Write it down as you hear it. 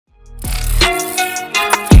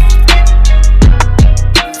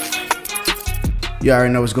You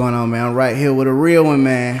already know what's going on, man. I'm right here with a real one,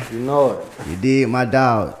 man. You know it. You did, my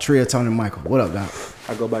dog. Trill Tony Michael. What up, dog?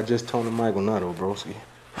 I go by just Tony Michael now, though, broski.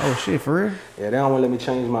 Oh, shit, for real? Yeah, they don't want to let me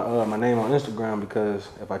change my my name on Instagram because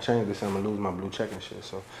if I change this, I'm going to lose my blue check and shit.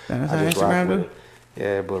 So that's how Instagram do?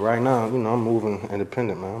 Yeah, but right now, you know, I'm moving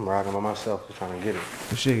independent, man. I'm rocking by myself, just trying to get it.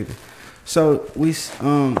 For sure. So,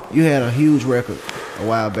 you had a huge record a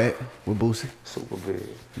while back with Boosie. Super big.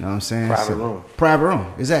 You know what I'm saying? Private Room. Private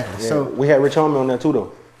Room, exactly. Yeah, so we had Rich Homie on there too,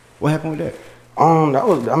 though. What happened with that?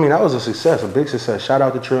 That was a success, a big success. Shout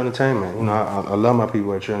out to Trill Entertainment. You know, I love my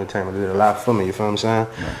people at Trill Entertainment. They did a lot for me, you feel what I'm saying?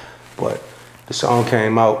 Right. But the song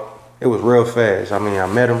came out, it was real fast. I mean, I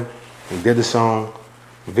met him, he did the song,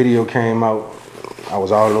 the video came out. I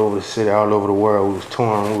was all over the city, all over the world. We was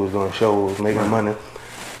touring, we was doing shows, making money.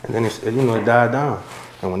 And then, it died down.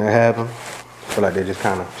 And when that happened, I feel like they just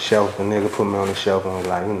kind of shelved the nigga, put me on the shelf, and was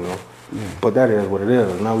like, you know. Yeah. But that is what it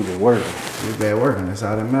is. Now we just working. You bad working. That's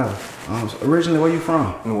all that matters. Originally, where you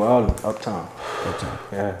from? New Orleans, uptown. Uptown.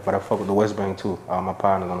 Yeah, but I fuck with the West Bank too. All my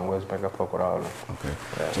partners on the West Bank, I fuck with all of them. Okay.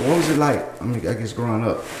 Yeah. So what was it like? I mean, I guess growing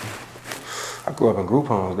up. I grew up in group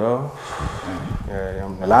homes, dog.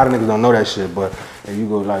 Yeah, a lot of niggas don't know that shit, but if you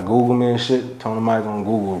go like Google me and shit, Tony Michael on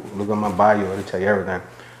Google, look at my bio, it'll tell you everything.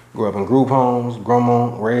 Grew up in group homes,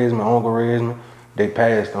 grandma raised me, uncle raised me. They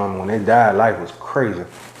passed on me. When they died, life was crazy.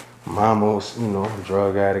 Mama was, you know, a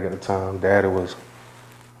drug addict at the time. Daddy was,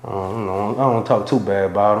 I don't want to talk too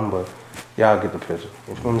bad about him, but y'all get the picture.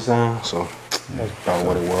 You feel what I'm saying? So that's about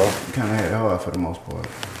what it was. You kind of had it hard for the most part.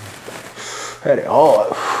 Had it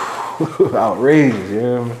hard. Outrageous,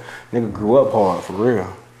 yeah. Nigga grew up hard, for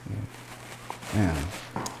real. Yeah.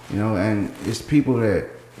 You know, and it's people that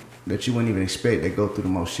you wouldn't even expect that go through the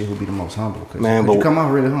most shit who be the most humble. Man, but you come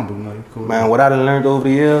out really humble, you know. Cool, man, what I done learned over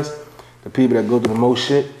the years, the people that go through the most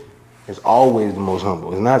shit is always the most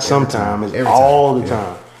humble. It's not sometimes, it's all the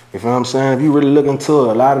time. You feel what I'm saying? If you really look into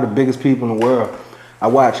a lot of the biggest people in the world, I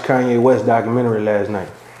watched Kanye West documentary last night.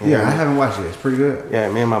 Yeah, I haven't watched it. It's pretty good. Yeah,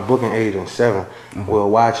 me and my booking agent, Seven, we were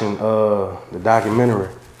watching the documentary,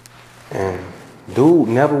 and dude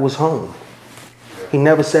never was home. He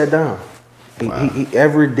never sat down. He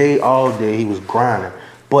every day, all day, he was grinding,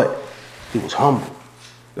 but he was humble.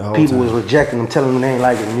 People was rejecting him, telling him they ain't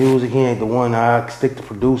like his music. He ain't the one I stick to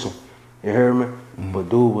producing. You heard me? But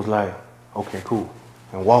dude was like, okay, cool,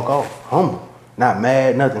 and walk off, humble, not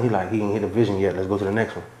mad, nothing. He ain't hit a vision yet. Let's go to the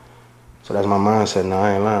next one. So that's my mindset now.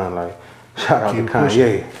 I ain't lying. Like, shout out to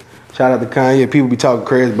Kanye. Shout out to Kanye. People be talking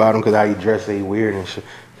crazy about him because how he dressed, he weird and shit.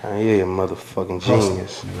 Kanye, a motherfucking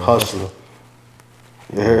genius. Hustler.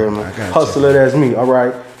 You heard me? Hustler, that's me. All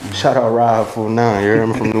right. Shout out Ride 49. You heard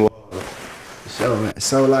me, from New Orleans. So, man.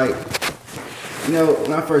 So, like, you know,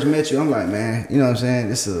 when I first met you, I'm like, man, you know what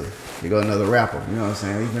I'm saying? You got another rapper. You know what I'm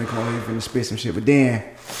saying? He's gonna come over, he's gonna spit some shit. But then,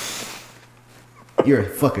 you're a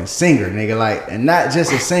fucking singer, nigga, like, and not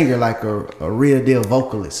just a singer, like a real deal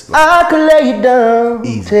vocalist. Like, I could lay you down,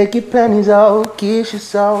 easy. Take your panties off, kiss you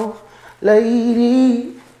soft,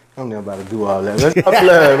 lady. I'm not about to do all that. Let's not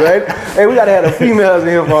plug, right? Hey, we gotta have the females in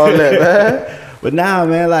here for all that, man. But now,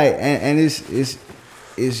 man, like, and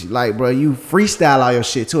it's like, bro, you freestyle all your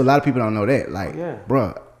shit too. A lot of people don't know that, like,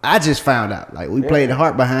 bro. I just found out, like, we played the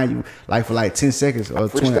Harp behind you, like, for like 10 seconds or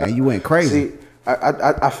 20, and you went crazy. See,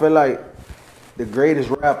 I feel like the greatest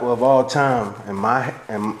rapper of all time in my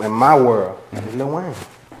world is Lil Wayne.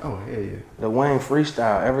 Oh, hell yeah. Lil Wayne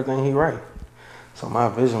freestyle everything he write. So my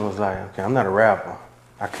vision was like, okay, I'm not a rapper.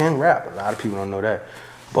 I can rap. A lot of people don't know that.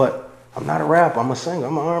 But I'm not a rapper. I'm a singer.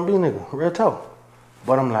 I'm an R&B nigga. Real talk.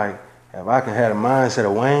 But I'm like, if I can have the mindset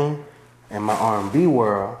of Wayne in my R&B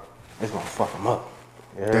world, it's going to fuck him up.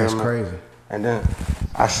 You know That's crazy. And then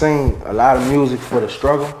I sing a lot of music for the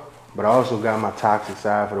struggle. But I also got my toxic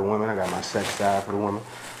side for the women. I got my sex side for the women.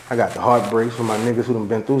 I got the heartbreaks for my niggas who done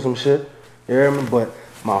been through some shit. You hear me? But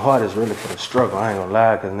my heart is really for the struggle. I ain't gonna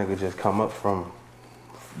lie, cause niggas just come up from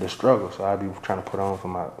the struggle. So I be trying to put on for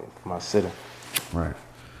my city. Right.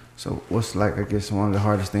 So what's, like, I guess, one of the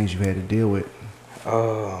hardest things you had to deal with?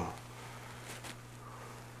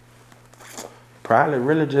 Probably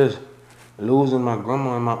really just losing my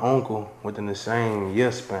grandma and my uncle within the same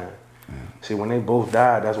year span. See, when they both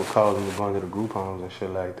died, that's what caused me to go into the group homes and shit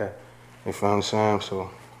like that. You feel what I'm saying? So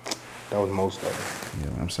that was most of it.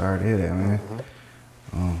 Yeah, I'm sorry to hear that, man.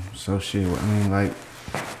 So shit, I mean, like,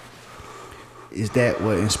 is that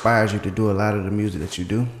what inspires you to do a lot of the music that you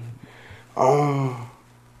do?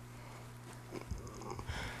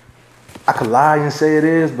 I could lie and say it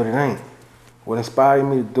is, but it ain't. What inspired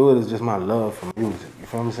me to do it is just my love for music. You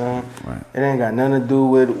feel what I'm saying? Right. It ain't got nothing to do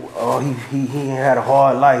with, oh, he had a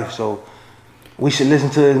hard life, so we should listen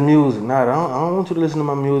to his music. Nah, I don't want you to listen to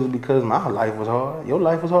my music because my life was hard. Your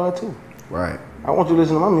life was hard too. Right. I want you to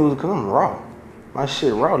listen to my music because I'm raw. My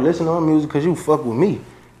shit raw. Listen to my music because you fuck with me.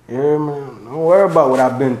 You hear me? Don't worry about what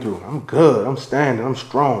I've been through. I'm good. I'm standing. I'm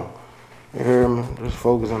strong. You hear me? Just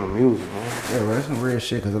focus on the music, man. Yeah, bro, that's some real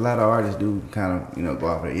shit because a lot of artists do kind of, go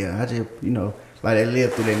off of it. Yeah, I just, like they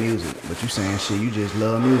live through their music. But you saying shit, you just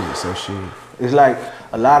love music, so shit. It's like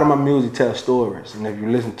a lot of my music tells stories, and if you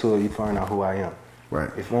listen to it, you find out who I am. Right.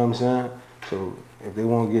 You feel what I'm saying? So if they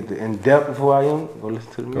want to get the in-depth of who I am, go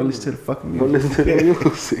listen to the music. Go listen to the fucking music. Go listen to the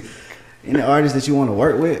music. Any artists that you want to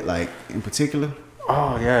work with, like in particular?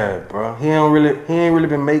 Oh yeah, bro. He ain't really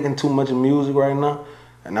been making too much of music right now,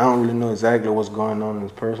 and I don't really know exactly what's going on in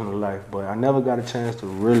his personal life. But I never got a chance to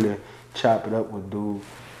really chop it up with dude.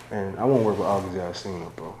 And I won't work with August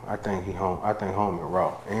Alsina, bro. I think homie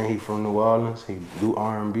raw, and he from New Orleans. He do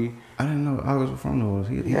R&B. I didn't know August was from New Orleans.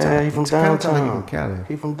 He from downtown. Cali.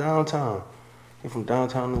 He from downtown. He from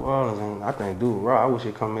downtown New Orleans, and I think dude raw. I wish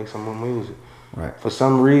he'd come make some more music. Right. For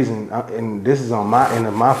some reason, and this is on my end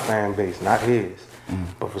of my fan base, not his.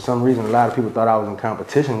 But for some reason, a lot of people thought I was in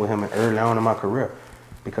competition with him early on in my career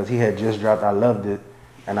because he had just dropped I Loved It,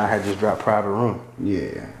 and I had just dropped Private Room.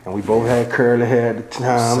 Yeah. And we both had curly hair at the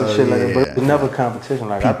time and shit like that. But it was never a competition.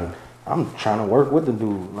 Like I'm trying to work with the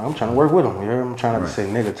dude. Like, I'm trying to work with him. You hear me? I'm trying not to say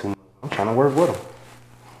nigga too much. I'm trying to work with him.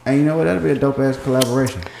 And you know what? That'd be a dope ass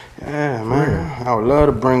collaboration. Yeah, man. I would love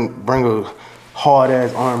to bring a hard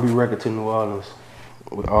ass R&B record to New Orleans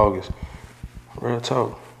with August. Real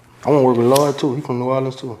talk. I want to work with Lloyd too. He from New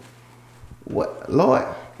Orleans too. What? Lloyd?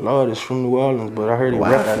 Lloyd is from New Orleans, but I heard he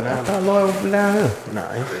rap that now. I thought Lloyd was from down here.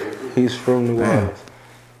 Nah, he's from New Orleans.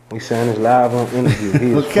 We saying this live on interview.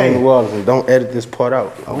 He's from New Orleans, and don't edit this part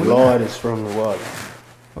out. Lloyd is from New Orleans.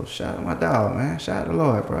 Oh, shout out my dog, man. Shout out to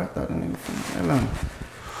Lloyd, bro. I thought that nigga from Atlanta.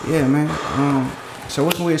 Yeah, man. So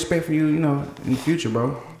what can we expect from you, in the future,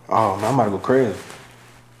 bro? Oh, man, I'm about to go crazy.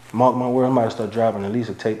 Mark my word, I'm about to start dropping at least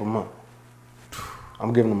a tape a month.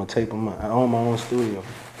 I'm giving them a tape a month. I own my own studio.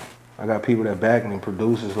 I got people that back me,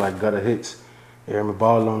 producers like Gutter Hits. You hear me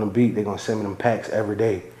balling on the beat, they gonna send me them packs every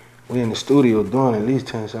day. We in the studio doing at least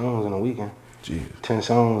 10 songs in a weekend. Jeez. 10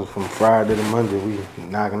 songs from Friday to Monday. We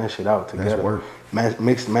knocking that shit out together. That's work.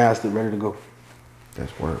 Mixed, mastered, ready to go.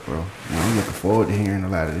 That's work, bro. I'm looking forward to hearing a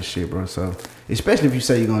lot of this shit, bro. So, especially if you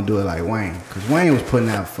say you're gonna do it like Wayne. Cause Wayne was putting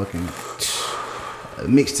out fucking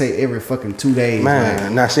mixtape every fucking 2 days.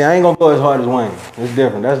 Man, now see, I ain't gonna go as hard as Wayne. It's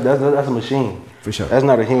different. That's a machine. For sure. That's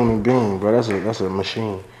not a human being, bro. That's a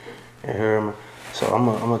machine. You hear me? So I'm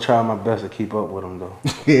gonna try my best to keep up with him though.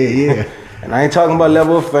 yeah. And I ain't talking about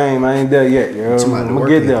level of fame. I ain't there yet. You hear me? I'm gonna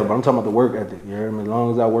get there, but I'm talking about the work ethic. You hear me? As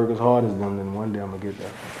long as I work as hard as them, then one day I'm gonna get there.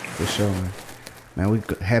 For sure, man. Man, we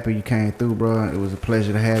happy you came through, bro. It was a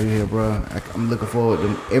pleasure to have you here, bro. I'm looking forward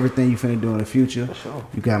to everything you finna do in the future. For sure.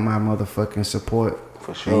 You got my motherfucking support.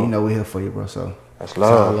 For sure. And we're here for you, bro. So that's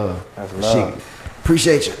love. love. That's love.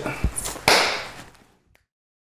 Appreciate you.